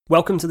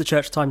Welcome to the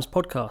Church Times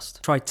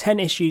podcast. Try 10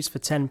 issues for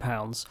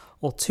 £10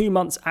 or 2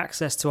 months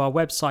access to our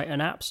website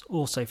and apps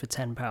also for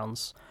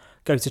 £10.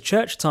 Go to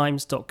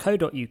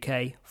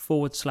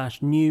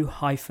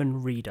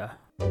churchtimes.co.uk/new-reader.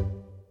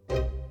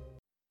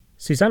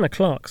 Susanna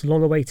Clarke's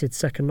long-awaited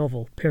second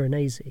novel,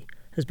 Piranesi,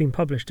 has been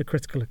published to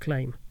critical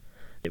acclaim.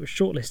 It was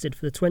shortlisted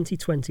for the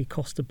 2020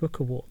 Costa Book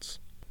Awards.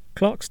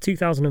 Clarke's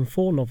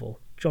 2004 novel,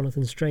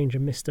 Jonathan Strange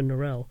and Mr.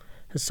 Norrell,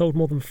 has sold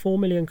more than 4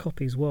 million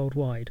copies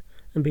worldwide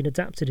and been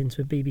adapted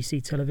into a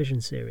BBC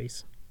television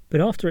series. But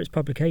after its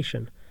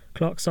publication,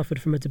 Clarke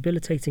suffered from a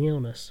debilitating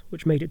illness,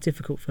 which made it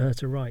difficult for her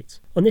to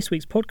write. On this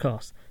week's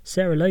podcast,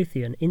 Sarah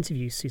Lothian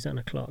interviews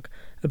Susanna Clarke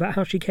about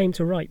how she came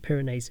to write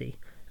Piranesi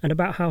and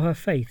about how her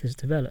faith has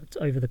developed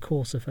over the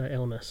course of her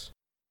illness.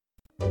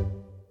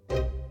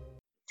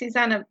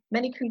 Susanna,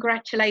 many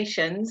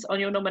congratulations on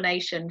your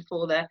nomination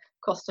for the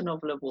Costa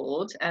Novel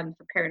Award for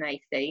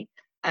Piranesi.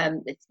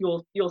 It's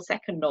your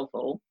second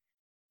novel.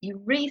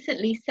 You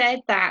recently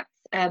said that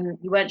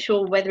you weren't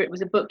sure whether it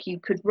was a book you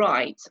could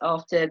write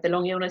after the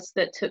long illness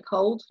that took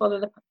hold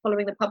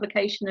following the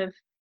publication of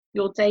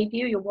your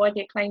debut, your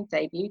widely acclaimed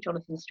debut,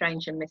 Jonathan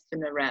Strange and Mr.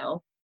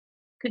 Norrell.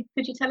 Could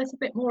you tell us a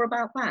bit more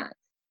about that?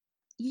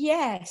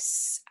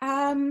 Yes.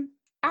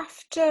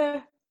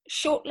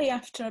 Shortly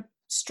after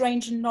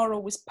Strange and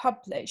Norrell was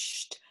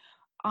published,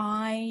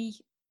 I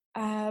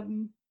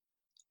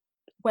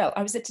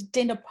was at a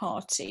dinner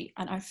party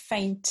and I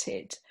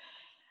fainted.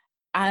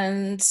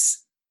 And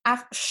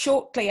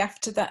shortly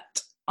after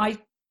that, I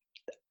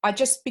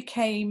just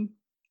became,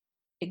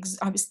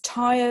 I was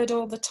tired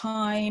all the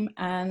time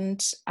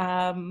and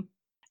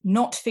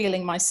not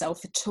feeling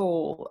myself at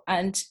all.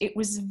 And it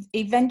was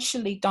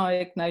eventually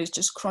diagnosed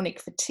as chronic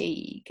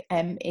fatigue,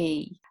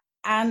 ME.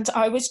 And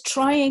I was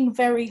trying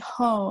very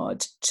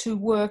hard to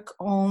work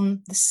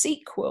on the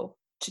sequel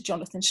to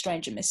Jonathan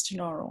Strange and Mr.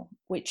 Norrell,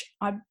 which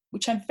I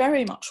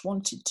very much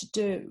wanted to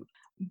do.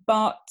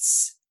 But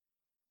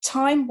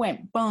time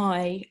went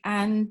by,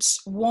 and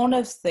one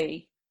of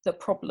the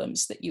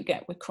problems that you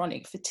get with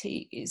chronic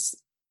fatigue is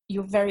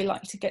you're very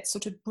likely to get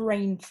sort of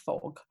brain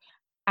fog,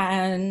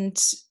 and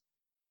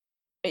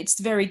it's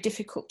very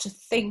difficult to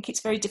think,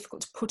 it's very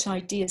difficult to put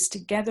ideas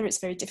together, it's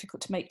very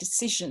difficult to make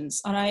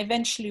decisions. And I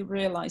eventually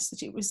realised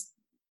that it was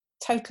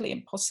totally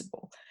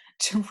impossible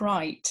to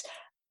write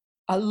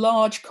a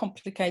large,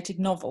 complicated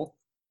novel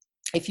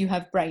if you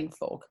have brain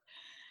fog.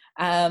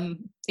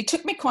 It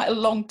took me quite a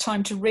long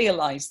time to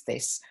realise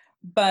this,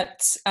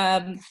 but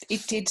I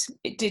did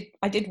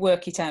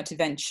work it out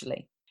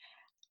eventually.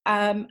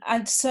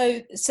 And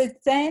so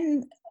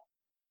then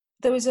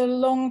there was a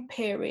long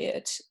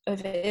period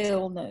of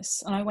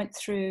illness, and I went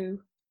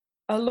through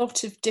a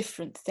lot of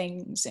different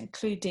things,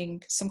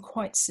 including some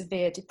quite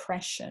severe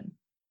depression.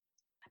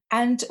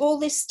 And all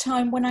this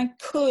time, when I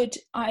could,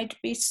 I'd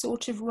be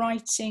sort of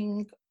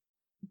writing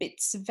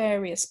bits of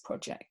various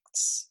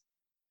projects.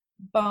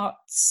 But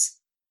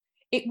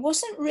it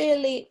wasn't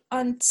really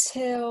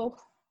until,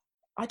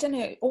 I don't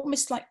know,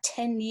 almost like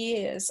 10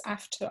 years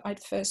after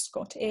I'd first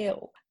got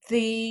ill,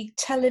 the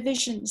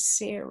television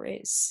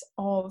series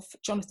of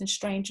Jonathan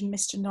Strange and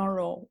Mr.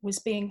 Norrell was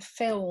being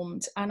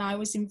filmed, and I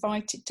was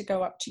invited to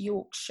go up to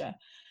Yorkshire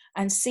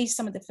and see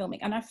some of the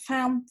filming. And I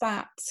found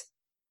that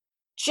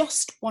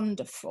just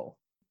wonderful.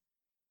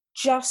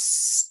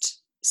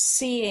 Just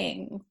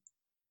seeing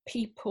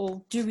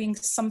people doing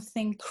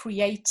something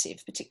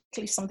creative,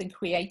 particularly something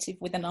creative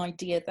with an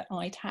idea that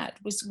I'd had,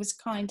 was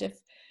kind of,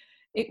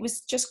 it was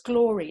just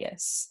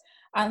glorious.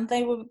 And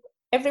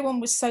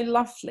everyone was so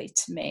lovely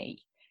to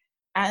me,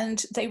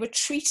 and they were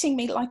treating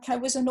me like I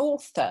was an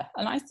author.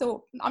 And I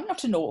thought, I'm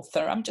not an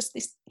author, I'm just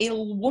this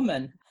ill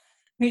woman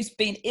who's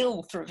been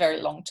ill for a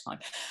very long time.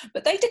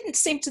 But they didn't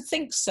seem to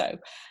think so.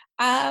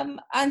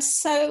 And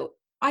so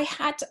I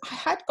had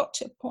got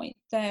to a point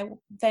there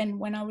then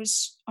when I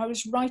was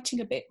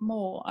writing a bit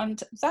more,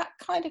 and that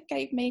kind of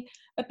gave me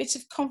a bit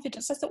of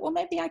confidence. I thought, well,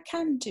 maybe I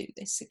can do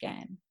this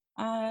again.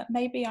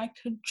 Maybe I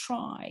could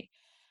try.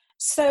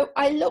 So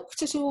I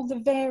looked at all the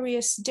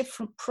various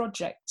different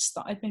projects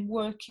that I'd been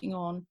working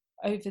on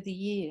over the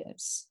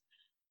years,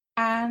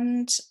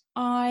 and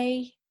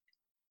I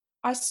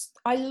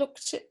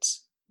looked at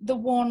the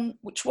one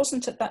which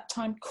wasn't at that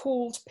time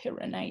called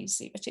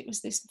Piranesi, but it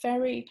was this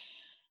very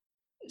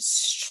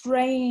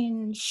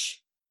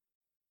strange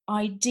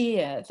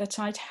idea that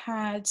I'd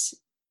had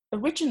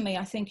originally,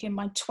 I think in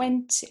my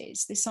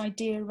 20s, this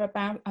idea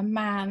about a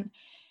man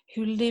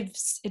who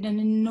lives in an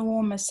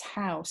enormous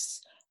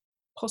house,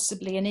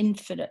 possibly an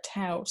infinite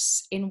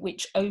house in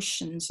which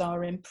oceans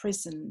are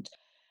imprisoned.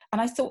 And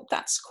I thought,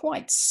 that's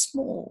quite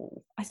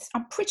small.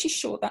 I'm pretty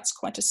sure that's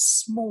quite a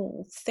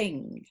small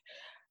thing.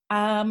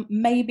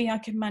 Maybe I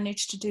can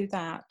manage to do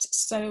that.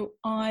 So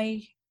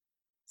I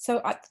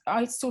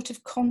sort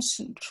of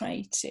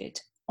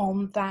concentrated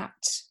on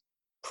that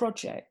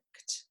project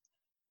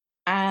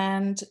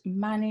and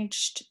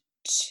managed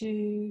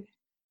to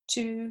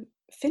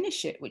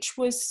finish it, which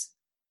was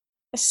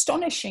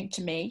astonishing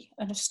to me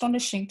and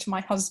astonishing to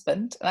my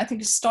husband, and I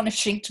think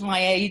astonishing to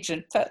my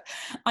agent, but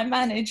I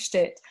managed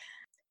it.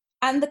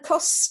 And the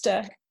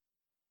Costa,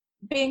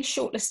 being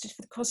shortlisted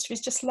for the Costa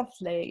is just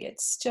lovely.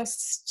 It's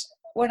just,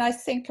 when I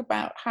think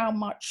about how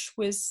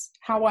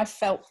I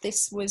felt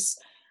this was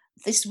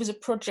a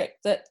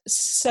project that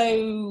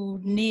so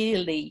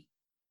nearly,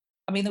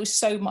 I mean, there was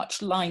so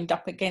much lined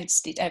up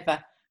against it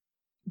ever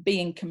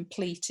being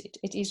completed.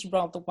 It is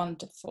rather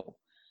wonderful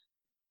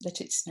that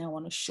it's now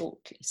on a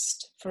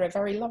shortlist for a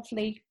very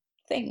lovely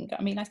thing.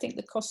 I mean, I think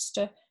the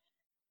Costa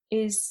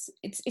it's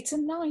a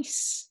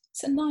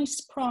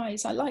nice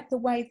prize. I like the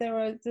way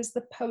there's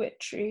the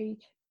poetry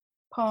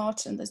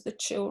part, and there's the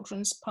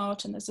children's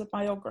part, and there's a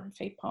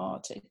biography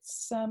part.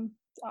 It's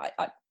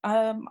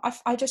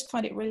I just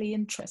find it really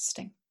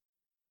interesting.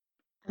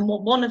 And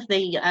one of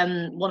the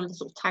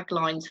sort of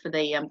taglines for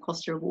the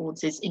Costa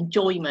Awards is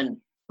enjoyment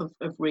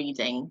of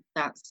reading.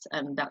 That's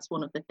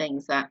one of the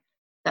things that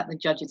the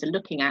judges are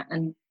looking at,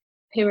 and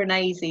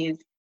Piranesi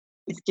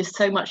is just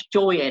so much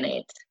joy in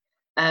it.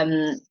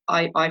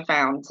 I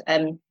found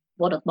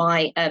one of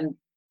my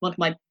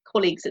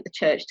colleagues at the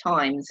Church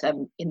Times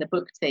in the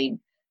book team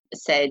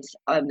said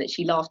that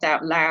she laughed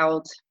out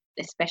loud,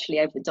 especially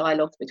over the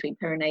dialogue between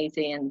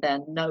Piranesi and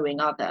the knowing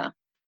other.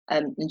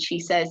 And she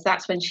says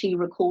that's when she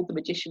recalled the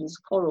magician's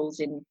quarrels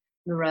in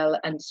Morel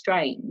and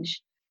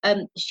Strange.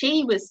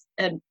 She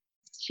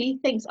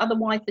thinks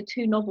otherwise the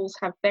two novels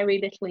have very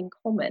little in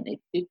common.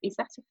 Is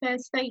that a fair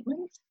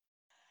statement?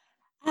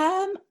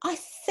 I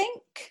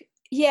think,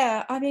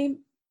 yeah. I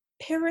mean,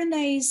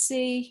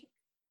 Piranesi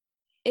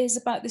is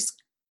about this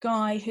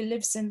guy who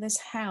lives in this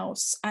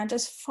house, and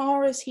as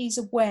far as he's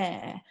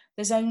aware,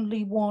 there's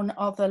only one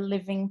other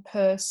living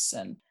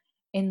person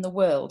in the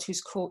world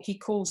he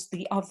calls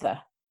the other.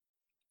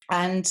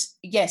 And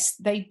yes,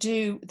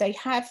 they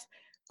have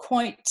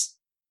quite,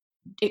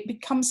 it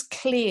becomes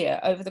clear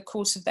over the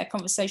course of their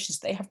conversations,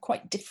 they have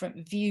quite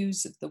different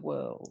views of the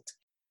world.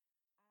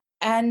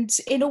 And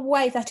in a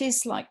way that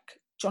is like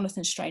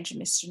Jonathan Strange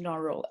and Mr.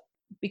 Norrell,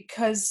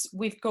 because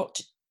we've got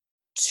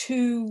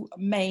two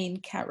main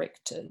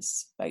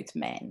characters, both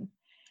men,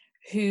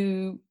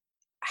 who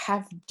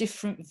have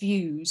different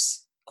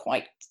views,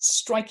 quite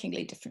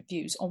strikingly different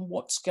views on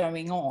what's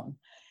going on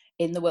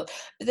in the world.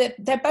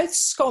 They're both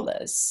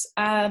scholars.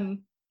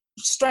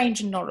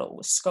 Strange and Norrell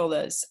were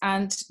scholars,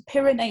 and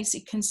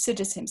Piranesi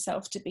considers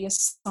himself to be a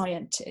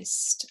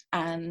scientist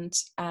and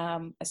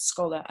a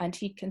scholar, and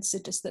he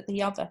considers that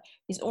the other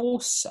is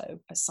also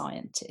a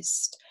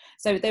scientist.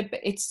 So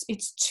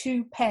it's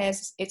two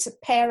pairs. It's a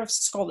pair of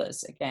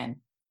scholars again,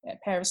 a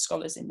pair of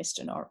scholars in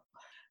Mr. Norrell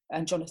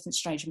and Jonathan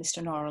Strange and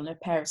Mr. Norrell, and a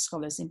pair of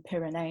scholars in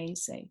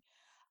Piranesi.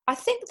 I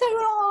think there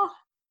are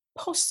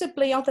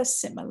possibly other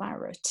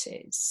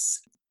similarities.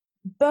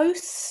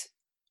 Both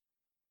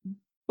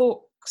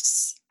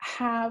books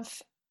have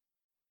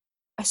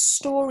a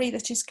story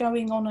that is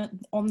going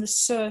on the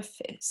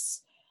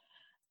surface,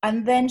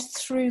 and then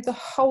through the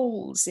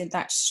holes in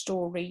that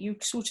story you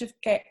sort of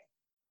get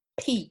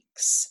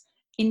peaks,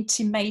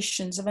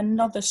 intimations of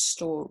another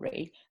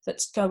story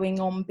that's going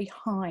on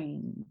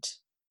behind.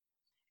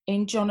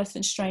 In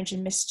Jonathan Strange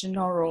and Mr.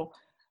 Norrell,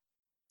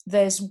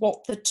 there's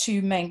what the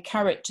two main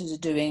characters are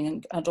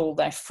doing and all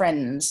their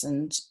friends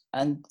and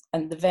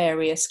the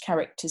various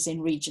characters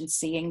in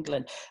Regency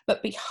England.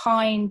 But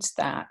behind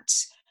that,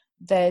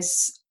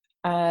 there's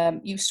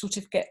you sort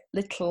of get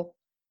little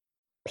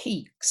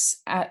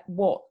peeks at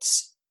what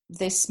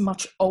this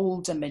much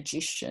older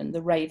magician,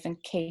 the Raven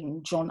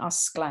King, John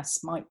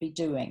Usglass, might be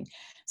doing.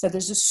 So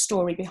there's a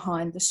story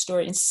behind the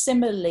story. And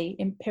similarly,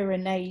 in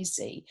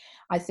Piranesi,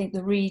 I think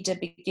the reader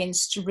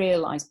begins to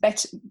realise,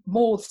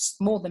 more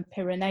than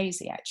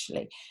Piranesi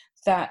actually,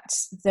 that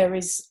there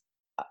is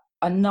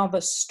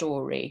another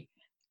story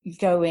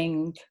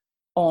going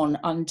on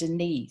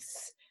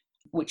underneath,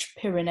 which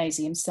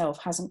Piranesi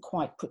himself hasn't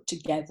quite put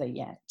together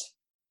yet.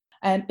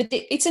 But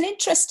it's an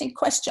interesting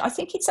question. I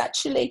think it's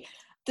actually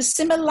the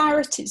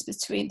similarities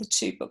between the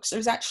two books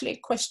is actually a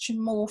question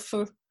more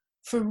for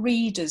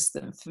readers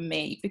than for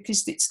me,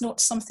 because it's not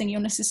something you're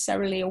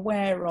necessarily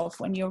aware of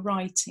when you're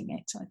writing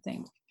it, I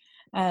think.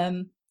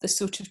 The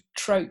sort of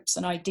tropes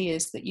and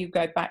ideas that you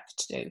go back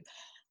to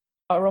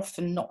are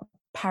often not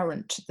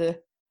apparent to the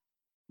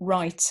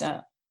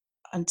writer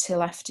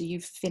until after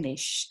you've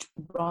finished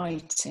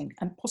writing,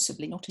 and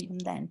possibly not even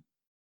then.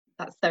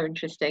 That's so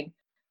interesting.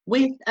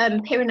 With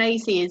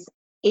Piranesi,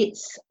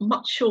 it's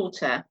much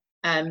shorter.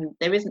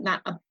 There isn't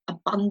that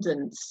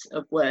abundance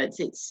of words.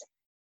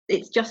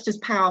 It's just as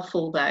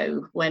powerful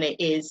though when it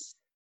is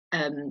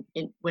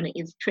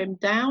trimmed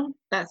down.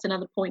 That's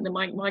another point that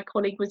my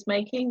colleague was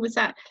making. Was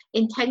that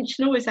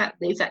intentional? Is that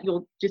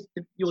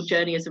your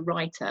journey as a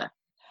writer?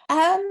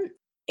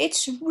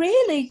 It's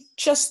really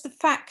just the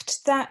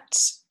fact that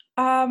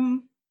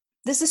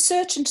there's a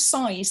certain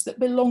size that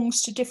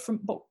belongs to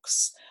different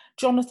books.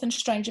 Jonathan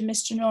Strange and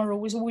Mr. Norrell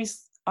was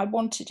always, I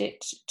wanted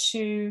it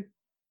to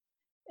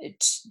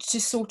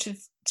sort of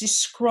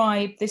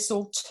describe this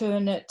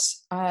alternate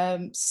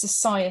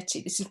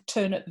society, this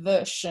alternate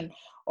version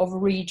of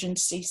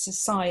Regency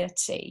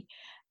society.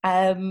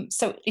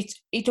 So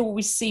it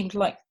always seemed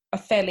like a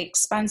fairly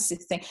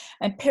expansive thing.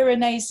 And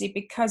Piranesi,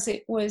 because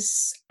it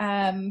was,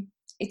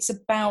 it's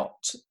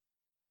about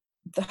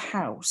the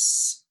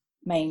house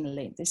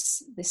mainly,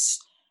 this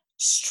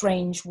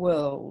strange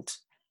world,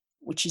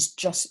 which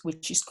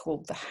is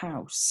called the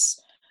house.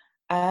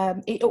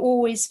 It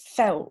always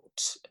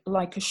felt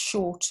like a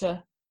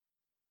shorter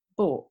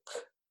book.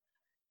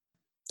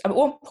 At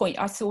one point,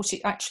 I thought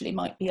it actually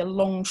might be a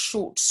long,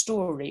 short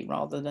story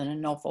rather than a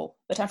novel.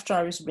 But after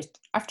it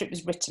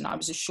was written, I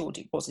was assured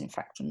it was in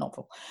fact a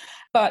novel.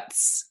 But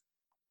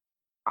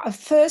at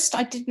first,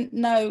 I didn't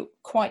know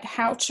quite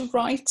how to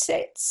write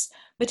it,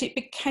 but it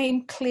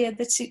became clear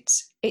that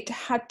it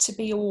had to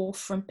be all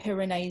from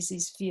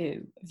Piranesi's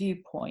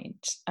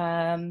viewpoint.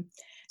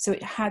 So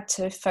it had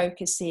to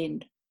focus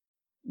in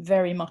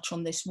very much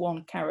on this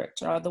one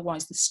character,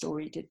 otherwise the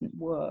story didn't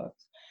work.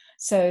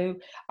 So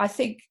I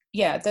think,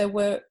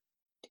 the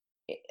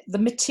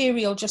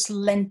material just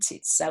lent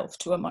itself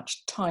to a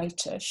much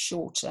tighter,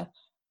 shorter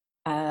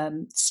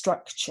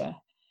structure.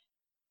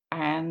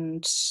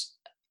 And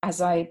as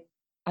I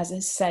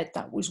said,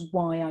 that was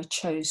why I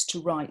chose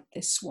to write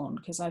this one,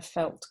 because I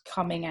felt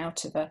coming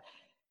out of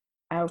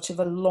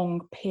a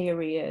long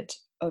period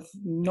of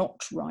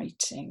not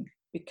writing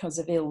because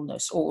of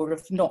illness, or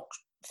of not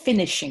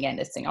finishing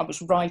anything. I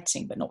was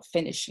writing but not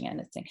finishing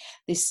anything.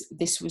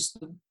 This was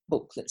the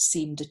book that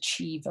seemed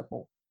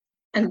achievable.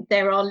 And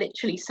there are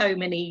literally so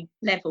many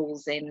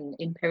levels in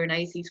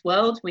Piranesi's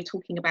world. We're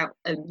talking about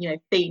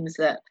themes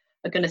that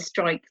are going to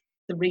strike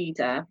the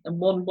reader. And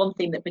one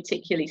thing that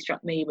particularly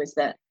struck me was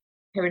that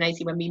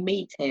Piranesi, when we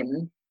meet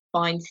him,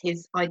 finds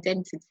his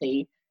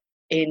identity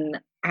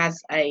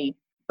as a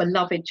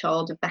beloved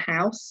child of the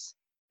house.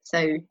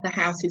 So the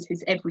house is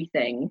his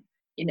everything.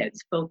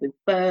 It's filled with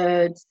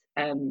birds,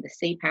 the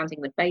sea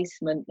pounding the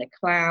basement, the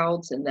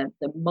clouds, and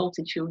the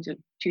multitude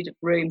of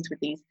rooms with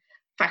these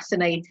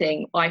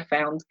fascinating, I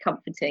found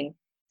comforting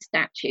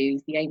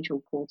statues, the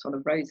angel caught on a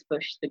rose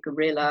bush, the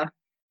gorilla,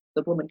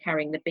 the woman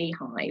carrying the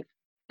beehive.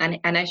 And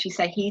as you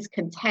say, he's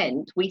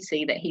content. We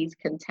see that he's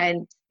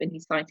content when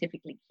he's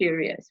scientifically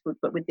curious,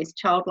 but with this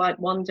childlike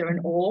wonder and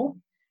awe.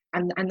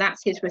 And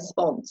that's his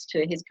response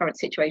to his current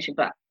situation.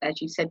 But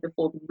as you said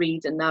before, the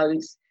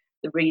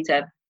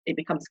reader, it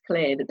becomes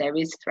clear that there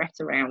is threat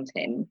around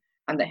him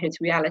and that his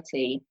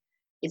reality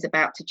is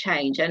about to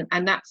change.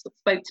 And that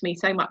spoke to me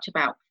so much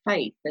about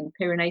faith and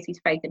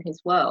Piranesi's faith in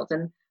his world.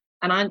 And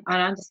I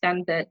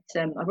understand that,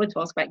 I wanted to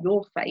ask about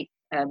your faith.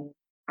 I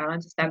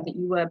understand that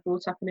you were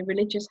brought up in a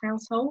religious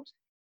household.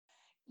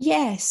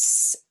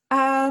 Yes,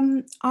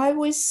 my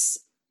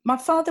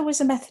father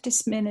was a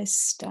Methodist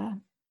minister,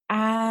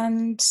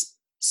 and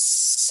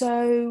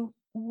so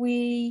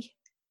we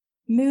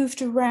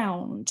moved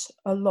around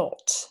a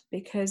lot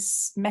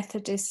because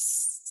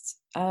Methodist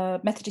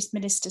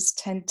ministers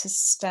tend to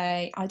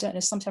stay, I don't know,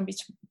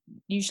 sometimes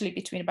usually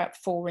between about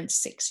 4 and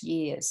 6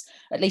 years.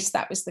 At least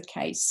that was the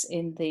case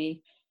in the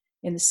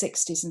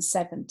 60s and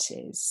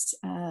 70s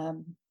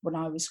when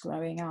I was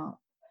growing up.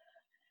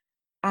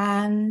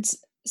 And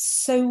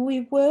so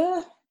we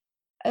were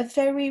a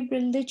very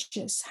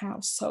religious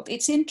household.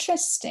 It's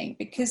interesting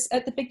because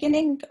at the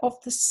beginning of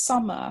the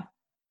summer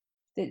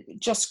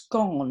just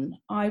gone,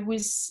 I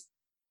was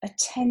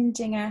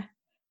attending a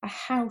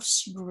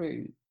house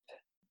group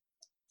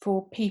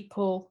for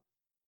people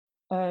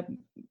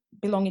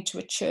belonging to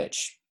a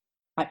church.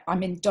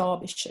 I'm in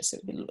Derbyshire, so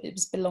it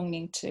was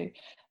belonging to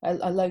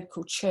a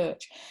local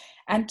church.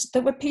 And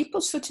there were people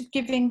sort of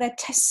giving their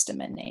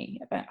testimony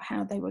about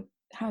how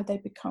they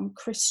become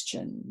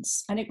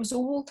Christians. And it was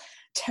all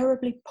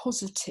terribly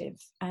positive,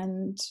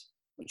 and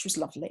which was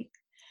lovely.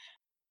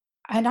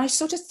 And I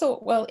sort of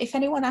thought, well, if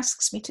anyone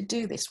asks me to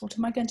do this, what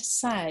am I going to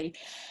say?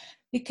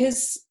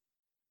 Because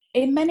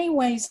in many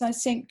ways, I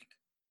think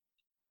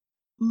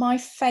my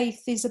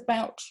faith is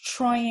about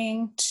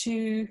trying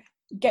to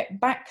get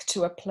back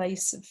to a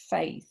place of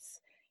faith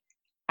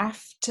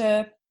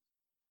after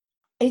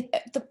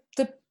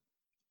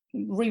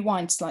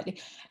rewind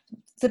slightly.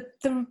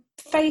 The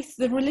faith,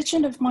 the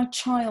religion of my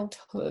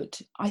childhood,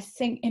 I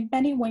think in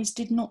many ways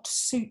did not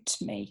suit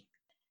me.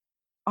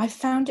 I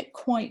found it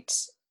quite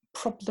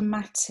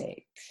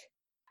problematic.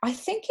 I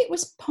think it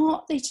was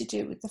partly to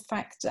do with the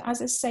fact that,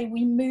 as I say,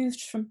 we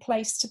moved from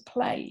place to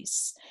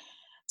place.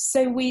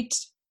 So we'd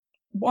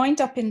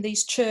wind up in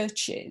these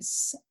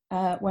churches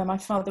where my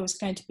father was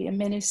going to be a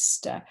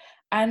minister,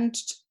 and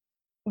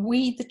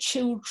we, the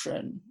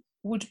children,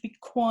 would be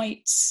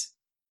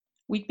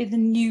we'd be the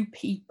new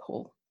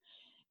people.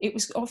 It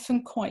was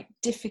often quite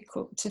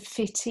difficult to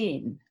fit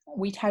in.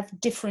 We'd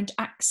have different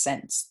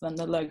accents than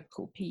the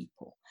local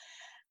people.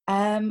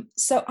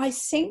 So I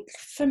think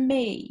for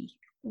me,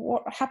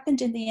 what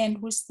happened in the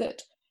end was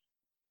that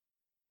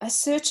a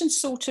certain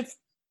sort of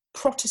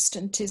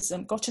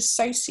Protestantism got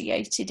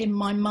associated in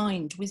my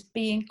mind with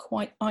being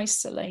quite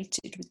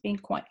isolated, with being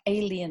quite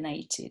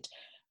alienated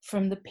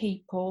from the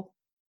people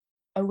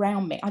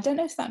around me. I don't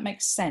know if that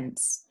makes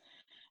sense,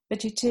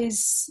 but it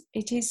is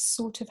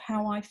sort of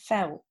how I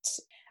felt.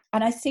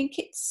 And I think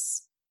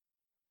it's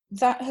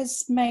that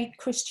has made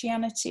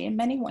Christianity in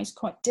many ways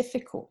quite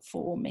difficult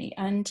for me.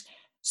 And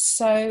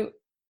so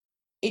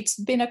it's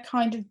been a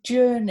kind of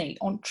journey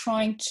on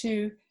trying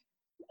to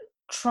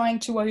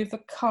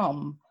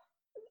overcome,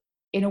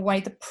 in a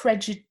way,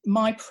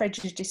 my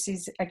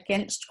prejudices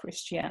against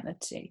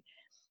Christianity,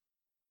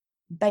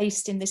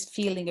 based in this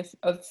feeling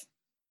of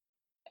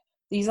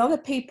these other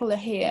people are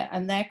here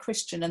and they're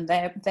Christian and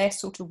they're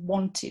sort of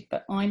wanted,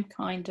 but I'm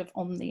kind of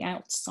on the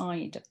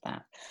outside of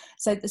that.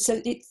 So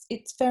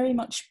it's very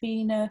much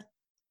been a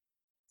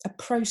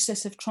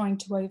process of trying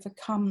to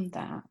overcome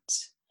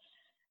that.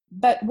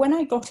 But when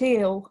I got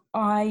ill,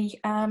 I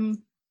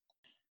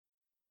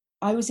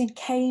was in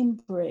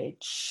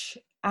Cambridge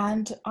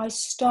and I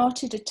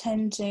started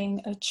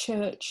attending a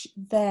church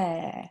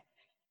there.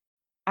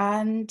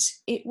 And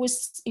it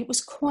was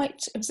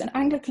an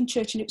Anglican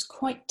church, and it was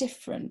quite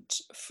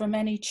different from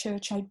any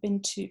church I'd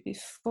been to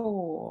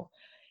before.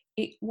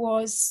 It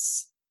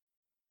was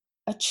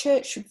a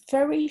church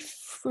very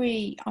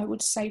free, I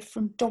would say,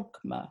 from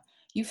dogma.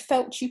 You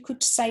felt you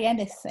could say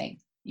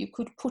anything. You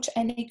could put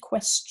any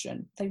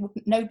question.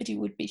 Nobody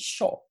would be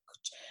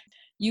shocked.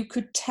 You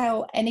could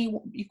tell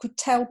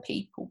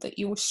people that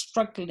you were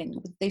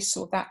struggling with this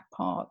or that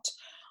part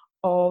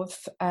of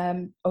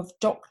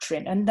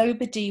doctrine, and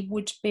nobody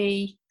would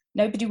be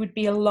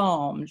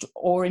alarmed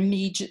or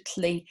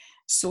immediately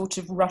sort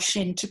of rush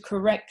in to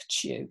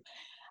correct you.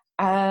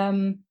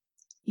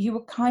 You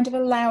were kind of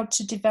allowed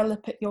to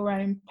develop at your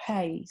own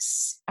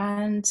pace,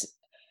 and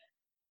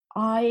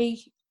I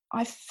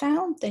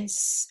found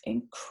this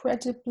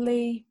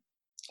incredibly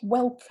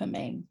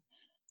welcoming,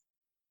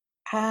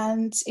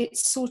 and it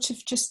sort of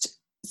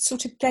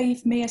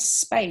gave me a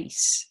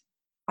space,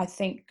 I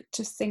think,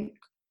 to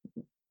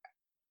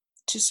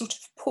sort of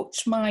put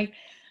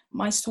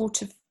my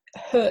sort of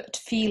hurt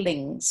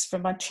feelings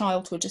from my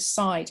childhood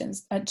aside,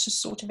 and to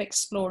sort of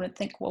explore and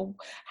think, well,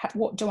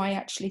 what do I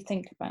actually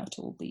think about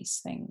all these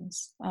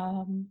things?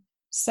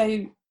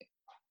 So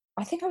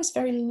I think I was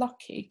very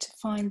lucky to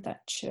find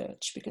that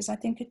church, because I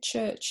think a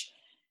church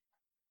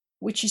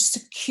which is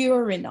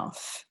secure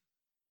enough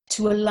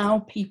to allow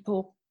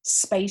people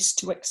space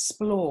to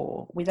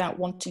explore without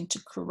wanting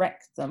to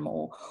correct them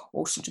or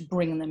sort of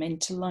bring them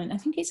into line, I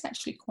think it's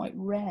actually quite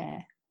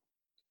rare.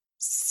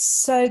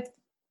 So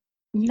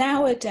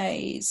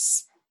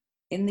nowadays,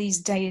 in these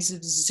days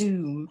of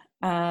Zoom,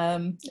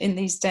 in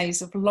these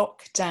days of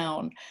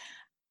lockdown,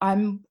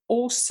 I'm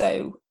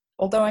also,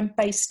 although I'm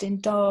based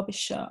in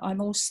Derbyshire, I'm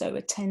also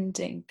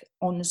attending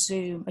on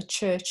Zoom a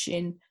church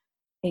in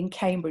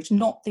Cambridge,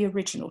 not the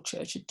original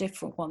church, a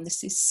different one.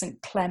 This is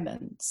St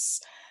Clement's,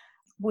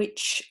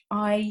 which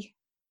I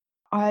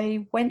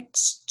went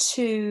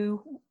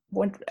to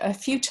a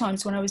few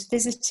times when I was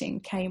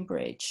visiting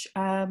Cambridge.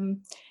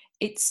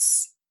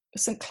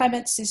 St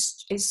Clement's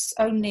is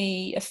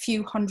only a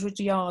few hundred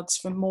yards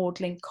from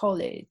Magdalen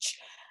College,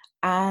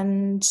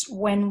 and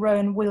when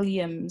Rowan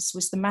Williams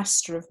was the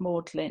master of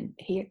Magdalen,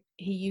 he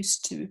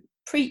used to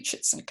preach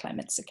at St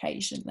Clement's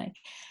occasionally.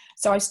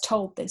 So I was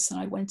told this, and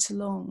I went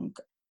along.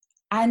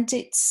 And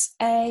it's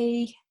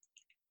an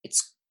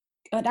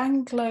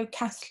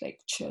Anglo-Catholic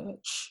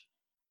church,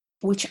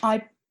 which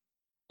I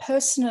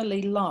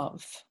personally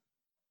love.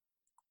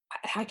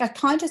 I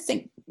kind of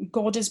think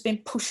God has been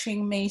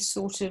pushing me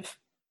sort of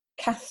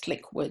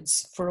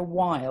Catholicwards for a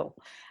while.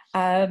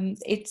 I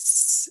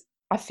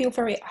feel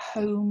very at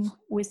home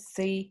with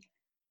the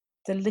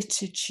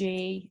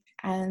liturgy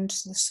and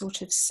the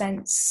sort of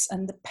sense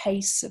and the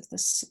pace of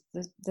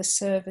the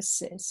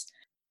services.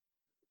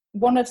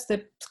 One of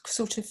the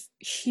sort of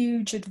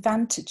huge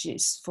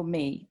advantages for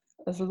me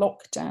of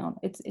lockdown,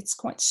 it's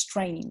quite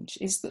strange,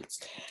 is that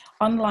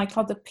unlike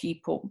other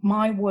people,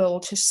 my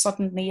world has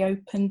suddenly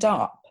opened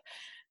up,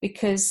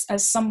 because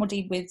as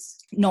somebody with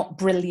not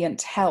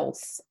brilliant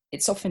health,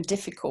 it's often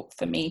difficult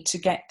for me to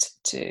get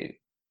to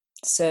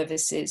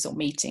services or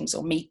meetings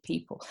or meet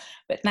people.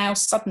 But now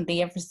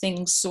suddenly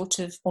everything's sort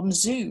of on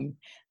Zoom.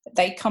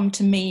 They come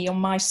to me on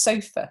my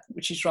sofa,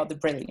 which is rather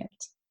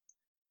brilliant.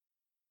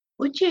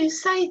 Would you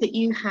say that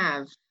you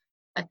have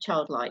a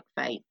childlike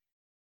faith?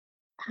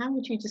 How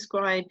would you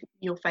describe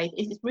your faith?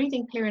 Is it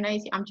reading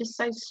Piranesi? I was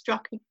so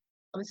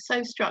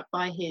struck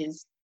by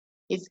his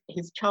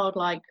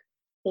childlike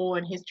awe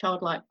and his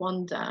childlike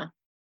wonder,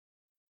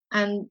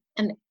 and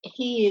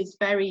he is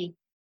very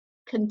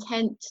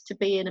content to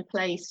be in a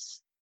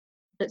place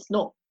that's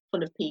not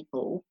full of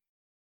people,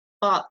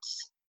 but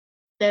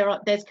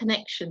there's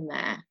connection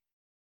there,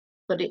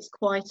 but it's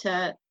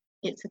a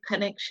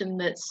connection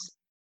that's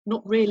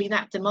not really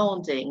that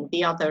demanding.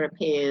 The other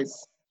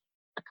appears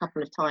a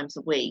couple of times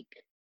a week.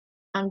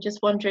 I'm just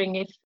wondering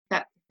if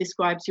that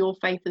describes your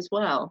faith as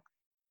well.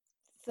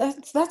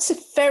 That's a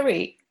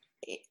very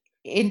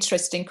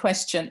interesting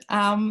question.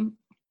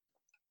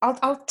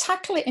 I'll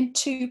tackle it in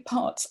two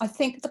parts. I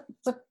think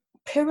the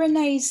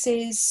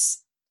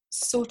Piranesi's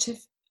sort of,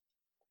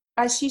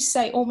 as you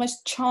say,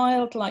 almost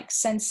childlike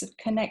sense of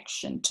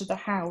connection to the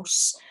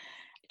house,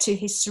 to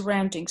his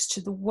surroundings,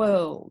 to the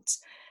world,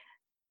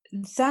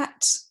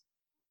 that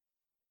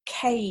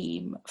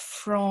came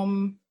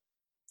from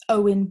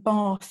Owen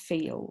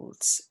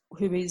Barfield,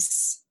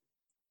 it's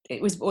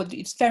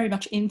very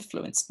much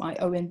influenced by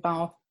Owen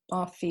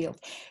Barfield,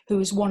 who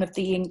was one of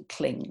the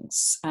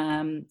Inklings,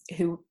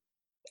 who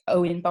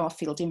Owen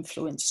Barfield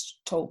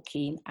influenced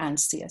Tolkien and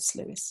C.S.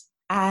 Lewis.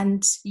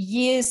 And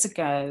years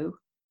ago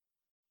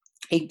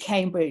in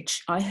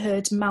Cambridge, I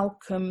heard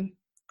Malcolm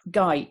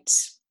Guite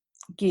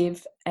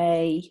give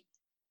a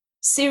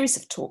series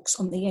of talks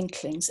on the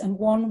Inklings, and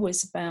one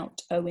was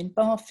about Owen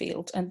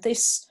Barfield, and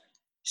this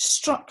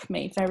struck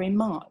me very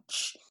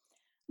much.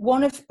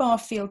 One of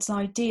Barfield's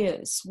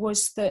ideas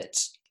was that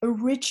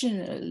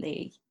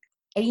originally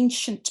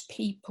ancient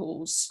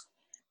peoples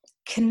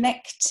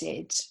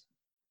connected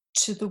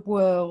to the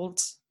world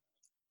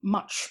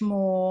much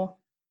more.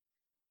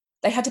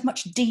 They had a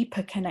much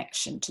deeper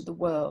connection to the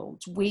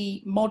world.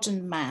 We,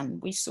 modern man,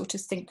 we sort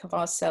of think of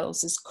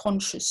ourselves as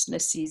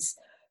consciousnesses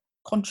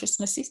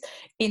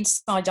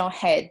inside our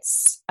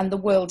heads, and the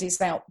world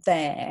is out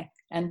there,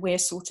 and we're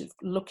sort of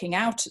looking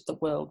out at the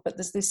world, but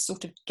there's this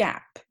sort of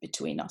gap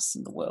between us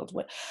and the world.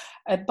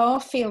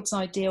 Barfield's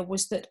idea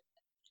was that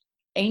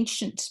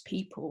ancient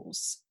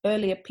peoples,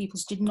 earlier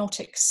peoples, did not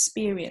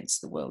experience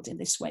the world in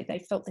this way. They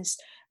felt this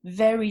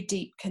very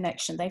deep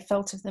connection. They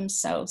felt of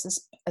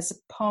themselves as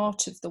a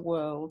part of the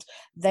world.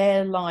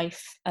 Their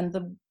life and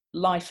the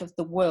life of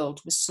the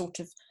world was sort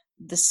of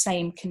the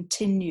same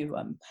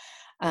continuum.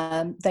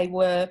 They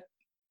were,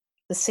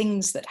 the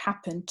things that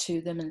happened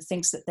to them and the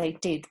things that they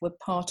did were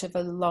part of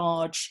a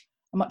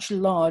much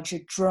larger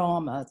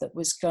drama that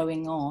was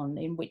going on,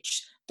 in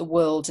which the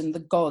world and the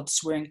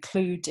gods were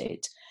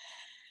included.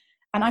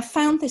 And I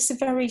found this a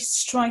very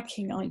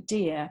striking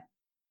idea.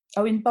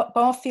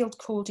 Barfield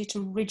called it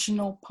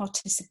original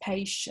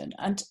participation.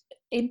 And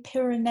in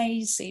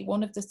Piranesi,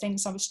 one of the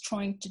things I was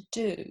trying to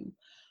do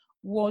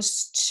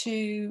was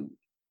to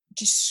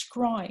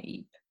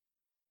describe,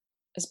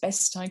 as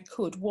best I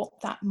could, what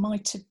that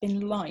might have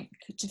been like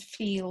to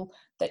feel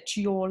that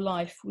your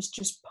life was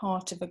just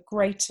part of a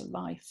greater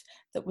life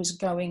that was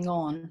going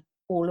on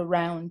all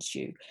around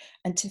you,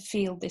 and to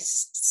feel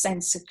this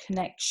sense of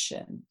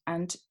connection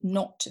and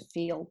not to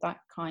feel that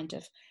kind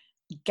of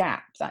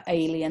gap, that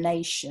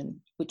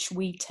alienation, which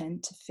we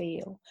tend to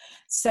feel.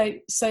 So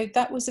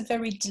that was a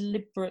very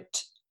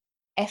deliberate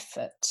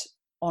effort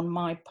on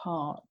my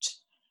part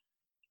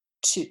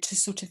to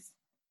sort of,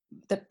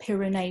 that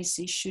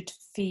Piranesi should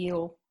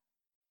feel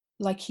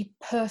like he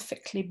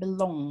perfectly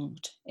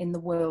belonged in the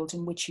world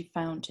in which he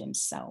found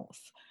himself,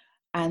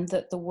 and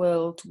that the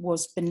world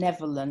was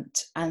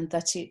benevolent, and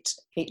that it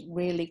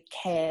really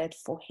cared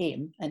for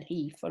him and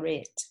he for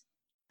it.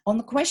 On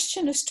the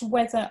question as to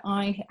whether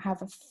I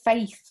have a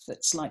faith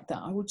that's like that,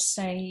 I would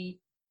say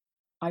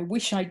I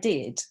wish I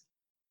did.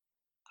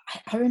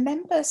 I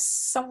remember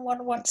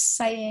someone once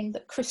saying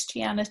that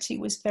Christianity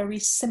was very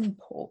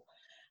simple,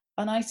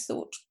 and I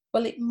thought,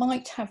 well, it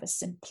might have a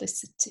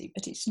simplicity,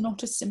 but it's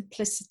not a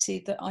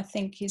simplicity that I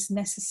think is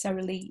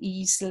necessarily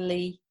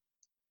easily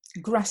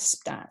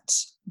grasped at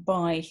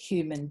by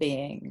human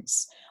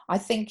beings. I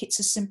think it's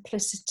a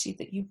simplicity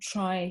that you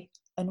try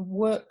and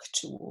work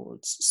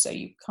towards. So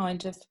you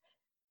kind of,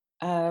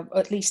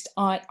 at least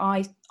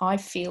I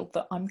feel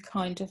that I'm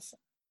kind of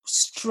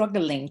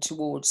struggling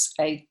towards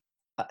a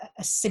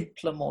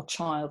simpler, more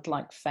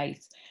childlike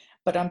faith,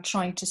 but I'm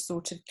trying to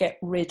sort of get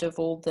rid of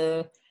all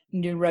the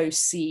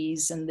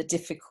neuroses and the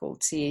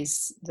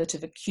difficulties that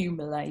have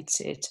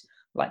accumulated,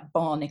 like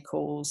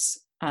barnacles,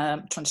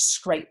 trying to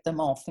scrape them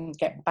off and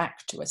get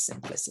back to a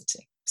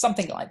simplicity,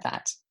 something like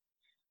that.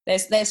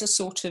 There's a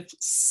sort of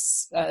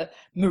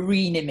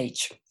marine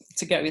image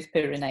to go with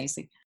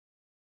Piranesi.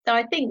 So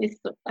I think this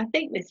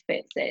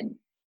fits in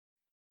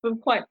from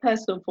quite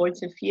personal point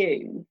of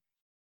view.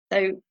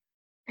 So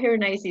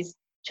Piranesi's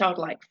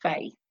childlike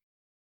faith.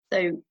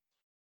 So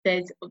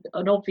there's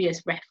an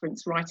obvious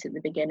reference right at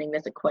the beginning.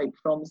 There's a quote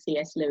from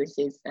C.S.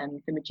 Lewis's The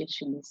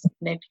Magician's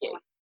Nephew.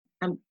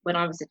 And when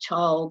I was a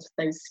child,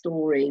 those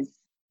stories,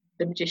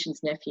 The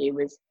Magician's Nephew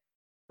was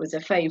a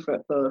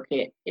favourite book.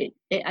 It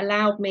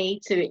allowed me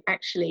to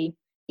actually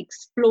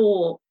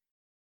explore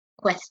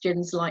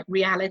questions like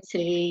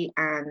reality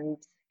and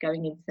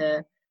going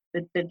into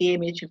the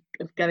image of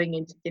going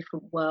into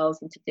different worlds,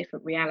 into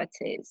different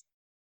realities.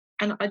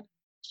 And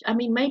I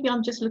mean, maybe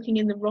I'm just looking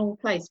in the wrong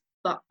place,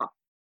 but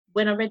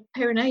when I read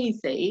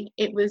Piranesi,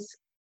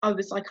 I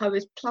was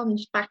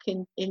plunged back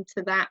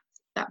into that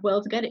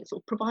world again. It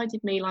sort of provided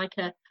me like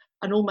an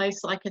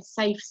almost like a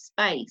safe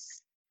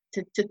space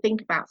to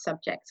think about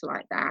subjects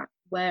like that,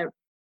 where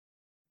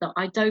that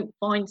I don't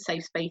find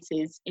safe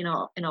spaces in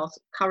our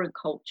current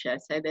culture.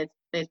 So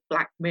there's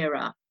Black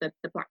Mirror, the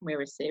Black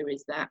Mirror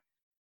series that,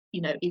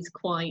 you know, is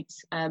quite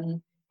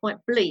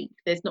bleak.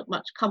 There's not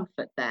much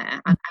comfort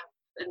there. And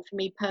for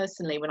me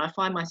personally, when I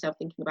find myself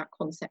thinking about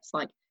concepts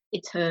like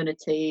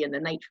eternity and the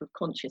nature of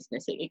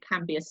consciousness, it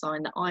can be a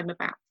sign that I'm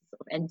about to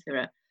sort of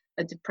enter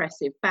a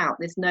depressive bout.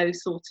 There's no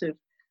sort of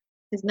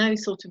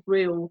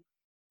real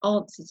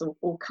answers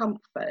or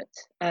comfort.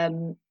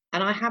 And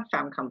I have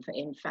found comfort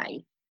in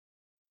faith,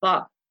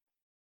 but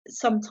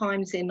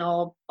sometimes in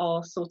our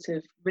sort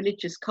of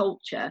religious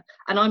culture,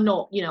 and I'm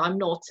not,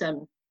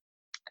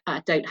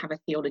 I don't have a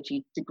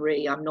theology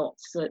degree. I'm not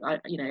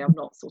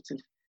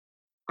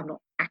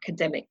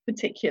academic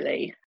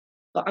particularly,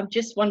 but I'm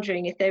just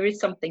wondering if there is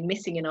something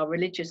missing in our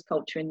religious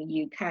culture in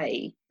the UK.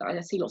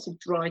 I see lots of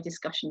dry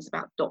discussions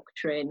about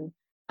doctrine,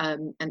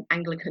 and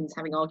Anglicans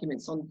having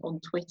arguments on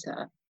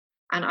Twitter.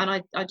 And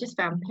I just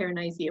found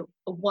Piranesi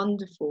a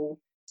wonderful,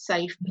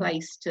 safe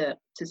place to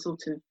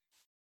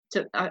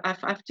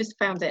I've just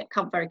found it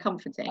very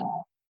comforting.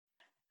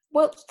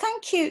 Well,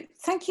 thank you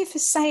for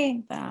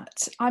saying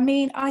that. I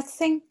mean, I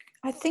think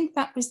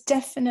that was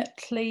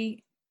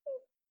definitely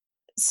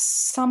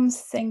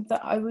something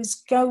that I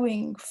was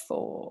going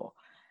for,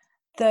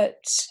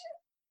 that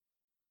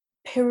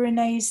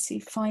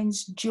Piranesi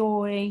finds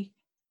joy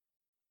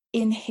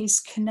in his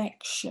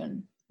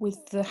connection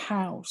with the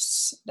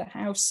house. The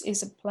house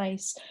is a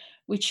place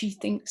which he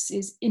thinks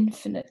is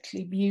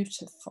infinitely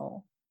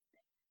beautiful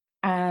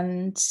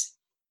and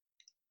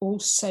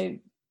also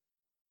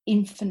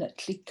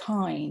infinitely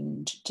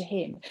kind to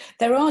him.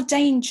 There are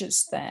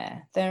dangers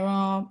there. There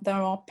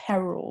are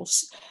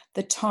perils.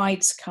 The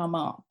tides come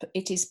up.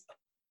 It is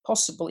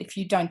possible, if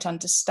you don't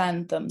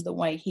understand them the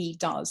way he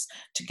does,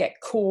 to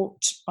get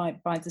caught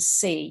by the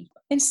sea.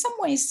 In some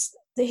ways,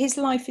 his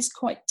life is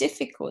quite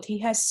difficult. He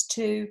has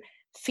to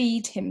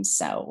feed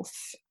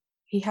himself.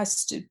 He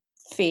has to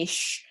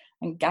fish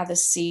and gather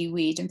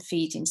seaweed and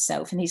feed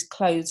himself, and his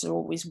clothes are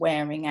always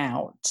wearing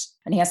out,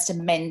 and he has to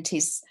mend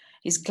his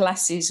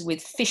glasses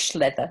with fish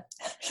leather,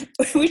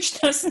 which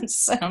doesn't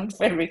sound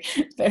very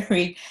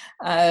it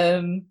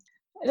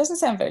doesn't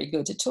sound very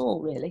good at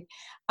all, really.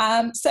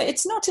 So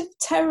it's not a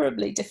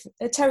terribly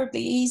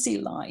easy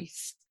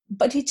life,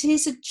 but it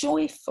is a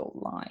joyful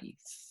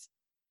life.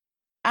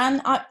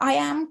 And I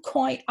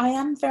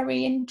am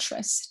very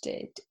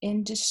interested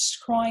in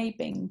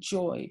describing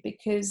joy,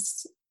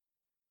 because,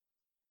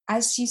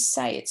 as you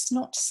say, it's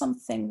not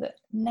something that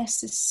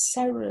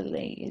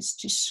necessarily is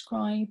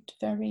described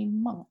very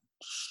much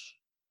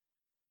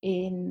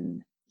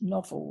in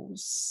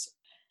novels.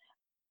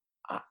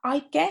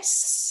 I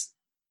guess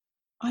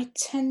I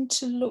tend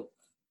to look.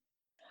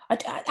 I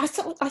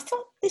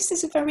thought this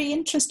is a very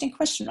interesting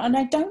question, and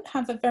I don't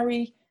have a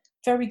very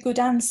good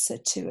answer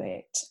to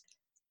it.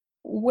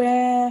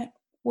 Where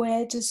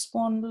does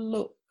one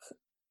look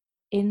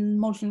in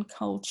modern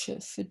culture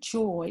for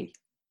joy?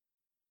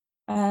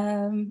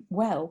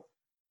 Well,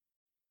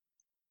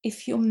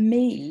 if you're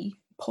me,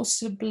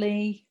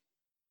 possibly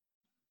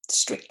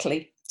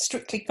Strictly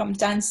Come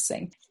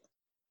Dancing.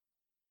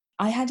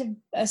 I had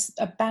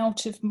a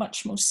bout of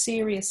much more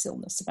serious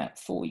illness about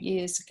 4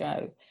 years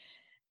ago,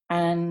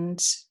 and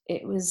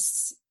it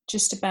was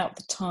just about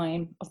the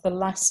time of the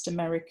last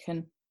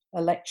American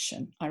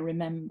election, I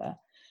remember.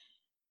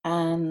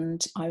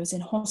 And I was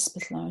in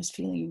hospital. I was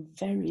feeling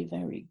very,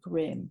 very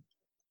grim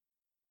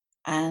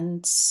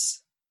and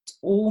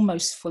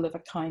almost full of a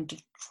kind of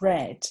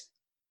dread.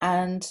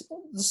 And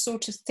the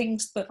sort of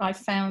things that I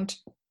found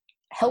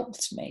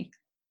helped me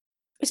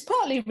was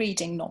partly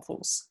reading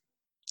novels.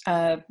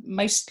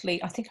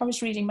 Mostly, I think I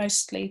was reading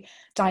mostly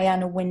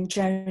Diana Wynne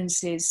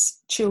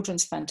Jones's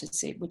children's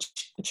fantasy,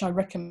 which I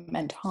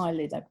recommend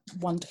highly. They're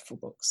wonderful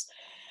books.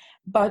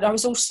 But I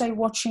was also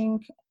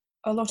watching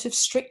a lot of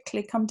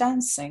Strictly Come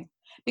Dancing,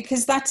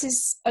 because that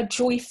is a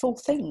joyful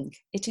thing.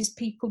 It is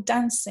people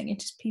dancing.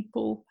 It is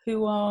people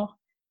who are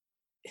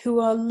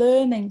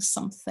learning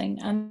something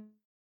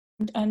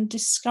and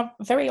discover.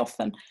 Very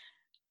often,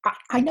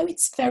 I know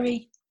it's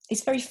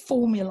very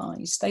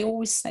formalized. They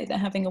always say they're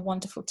having a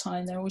wonderful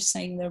time. They're always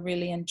saying they're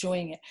really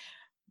enjoying it.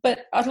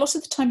 But a lot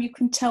of the time you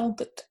can tell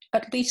that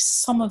at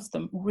least some of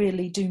them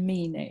really do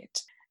mean it.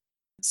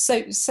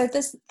 So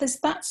there's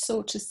that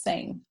sort of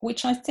thing,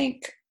 which I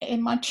think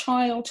in my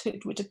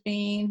childhood would have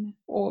been,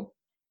 or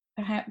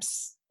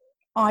perhaps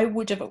I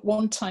would have at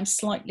one time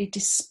slightly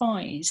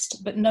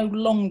despised, but no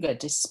longer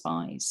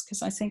despise,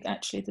 because I think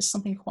actually there's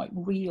something quite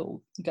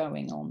real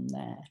going on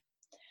there.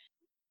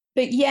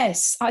 But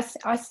yes,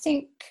 I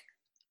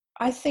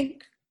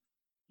think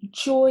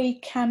joy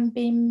can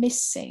be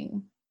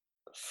missing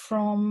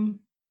from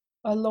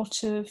a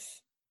lot of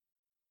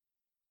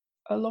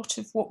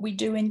what we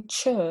do in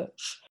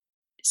church.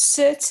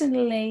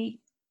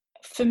 Certainly,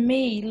 for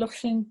me,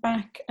 looking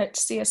back at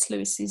C.S.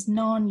 Lewis's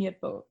Narnia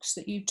books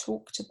that you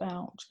talked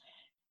about,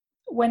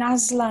 when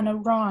Aslan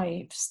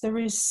arrives, there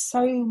is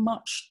so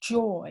much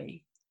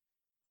joy.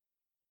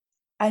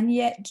 And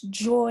yet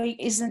joy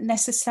isn't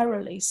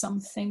necessarily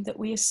something that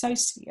we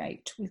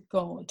associate with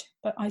God.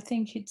 But I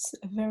think it's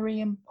a very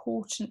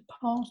important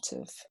part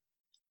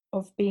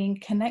of being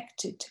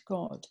connected to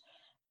God.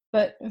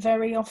 But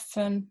very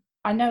often,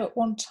 I know at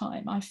one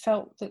time I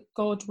felt that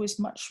God was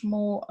much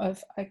more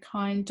of a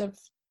kind of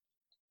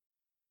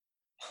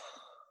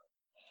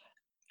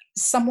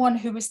someone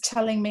who was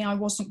telling me I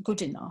wasn't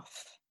good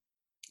enough.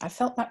 I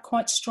felt that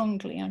quite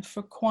strongly and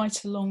for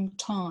quite a long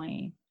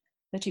time.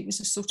 that it was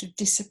a sort of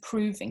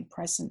disapproving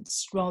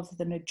presence rather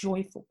than a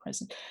joyful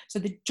presence. So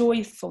the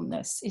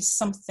joyfulness is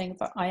something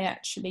that I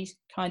actually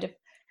kind of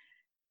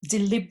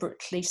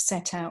deliberately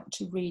set out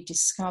to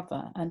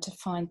rediscover and to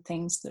find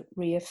things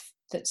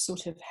that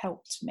sort of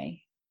helped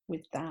me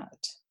with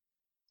that.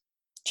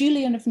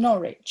 Julian of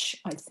Norwich,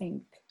 I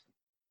think,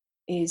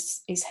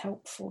 is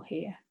helpful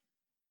here.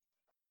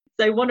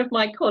 So one of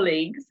my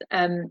colleagues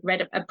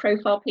read a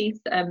profile piece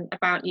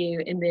about you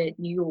in the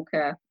New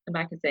Yorker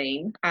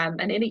magazine,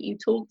 and in it you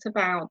talked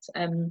about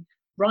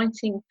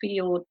writing for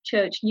your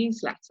church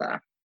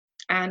newsletter.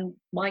 And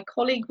my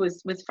colleague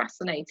was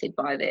fascinated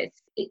by this.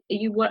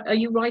 Are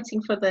you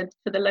writing for the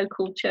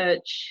local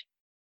church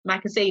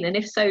magazine? And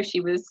if so,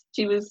 she was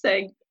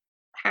saying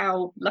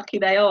how lucky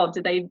they are.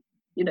 Are you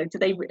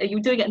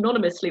doing it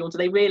anonymously, or do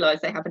they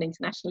realise they have an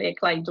internationally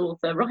acclaimed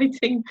author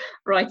writing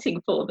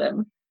for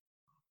them?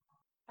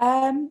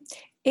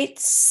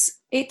 It's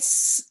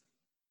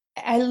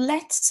a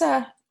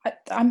letter.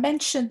 I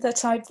mentioned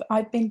that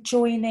I've been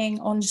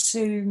joining on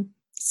Zoom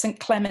St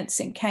Clement's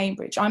in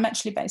Cambridge. I'm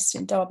actually based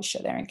in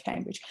Derbyshire, there in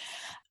Cambridge.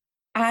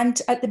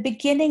 And at the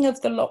beginning of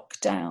the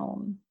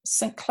lockdown,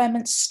 St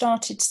Clement's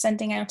started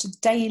sending out a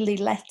daily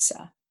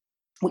letter,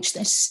 which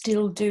they're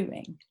still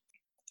doing,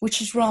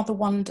 which is rather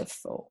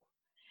wonderful.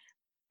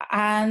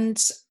 And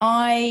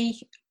I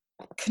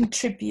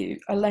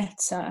contribute a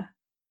letter,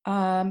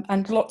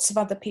 and lots of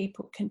other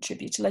people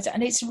contribute a letter.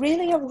 And it's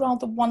really a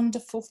rather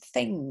wonderful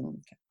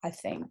thing, I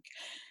think,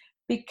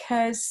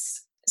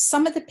 because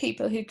some of the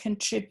people who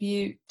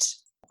contribute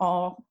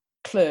are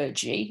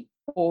clergy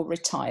or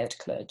retired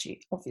clergy,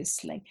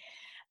 obviously.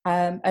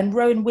 And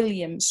Rowan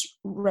Williams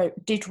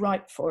did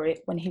write for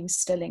it when he was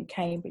still in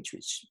Cambridge,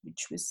 which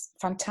was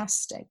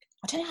fantastic.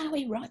 I don't know how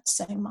he writes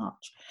so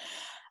much.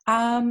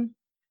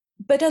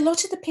 But a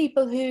lot of the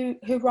people who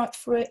write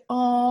for it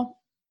are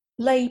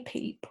lay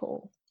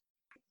people.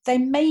 They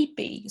may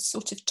be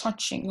sort of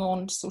touching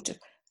on sort of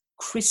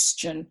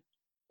Christian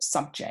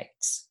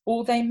subjects,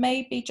 or they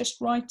may be just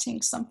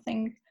writing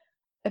something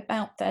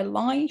about their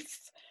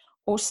life,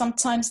 or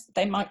sometimes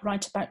they might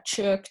write about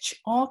church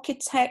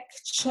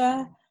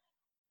architecture.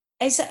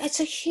 It's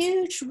a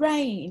huge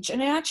range,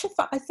 and in actual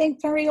fact, I think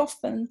very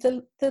often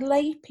the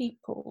lay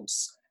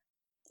people's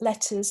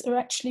letters are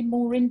actually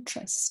more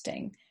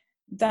interesting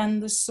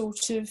than the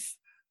sort of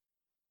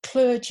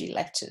clergy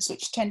letters,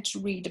 which tend to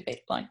read a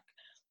bit like,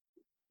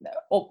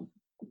 or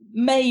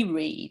may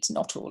read,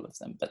 not all of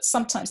them, but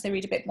sometimes they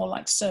read a bit more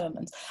like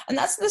sermons. And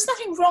there's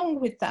nothing wrong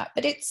with that,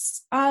 but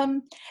it's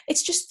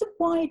just the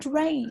wide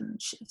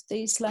range of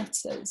these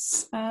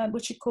letters,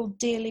 which are called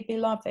Dearly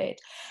Beloved,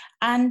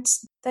 and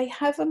they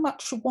have a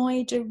much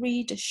wider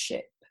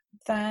readership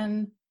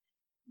than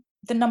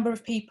the number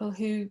of people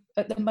who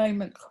at the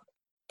moment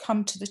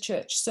come to the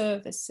church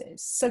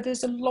services. So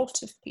there's a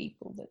lot of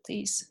people that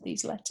these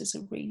letters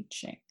are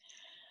reaching.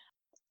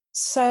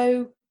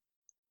 So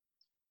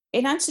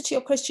in answer to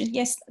your question,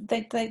 yes,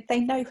 they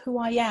know who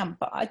I am,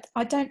 but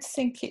I don't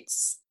think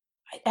it's,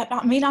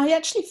 I mean, I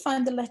actually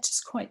find the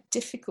letters quite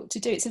difficult to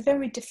do. It's a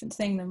very different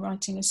thing than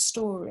writing a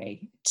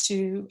story,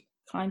 to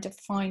kind of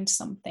find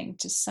something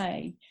to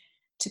say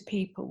to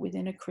people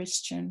within a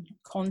Christian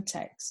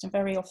context. And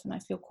very often I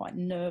feel quite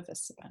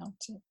nervous about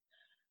it.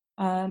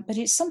 But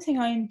it's something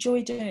I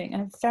enjoy doing,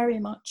 and I very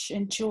much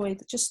enjoy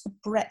just the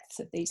breadth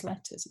of these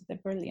letters. They're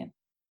brilliant.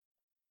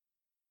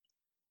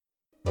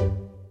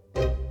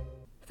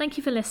 Thank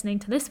you for listening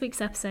to this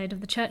week's episode of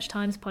the Church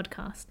Times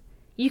podcast.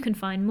 You can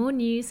find more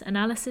news,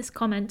 analysis,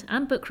 comment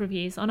and book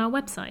reviews on our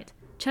website,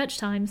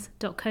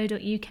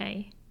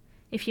 churchtimes.co.uk.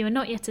 If you are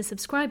not yet a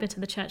subscriber to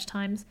the Church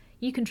Times,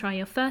 you can try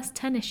your first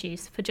 10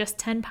 issues for just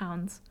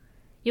 £10.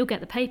 You'll get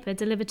the paper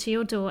delivered to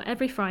your door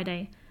every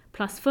Friday,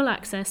 plus full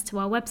access to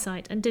our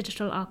website and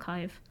digital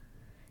archive.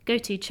 Go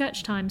to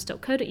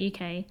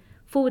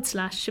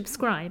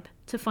churchtimes.co.uk/subscribe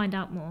to find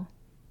out more.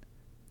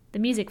 The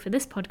music for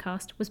this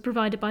podcast was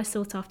provided by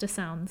Sought After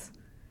Sounds.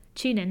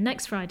 Tune in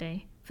next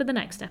Friday for the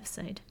next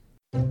episode.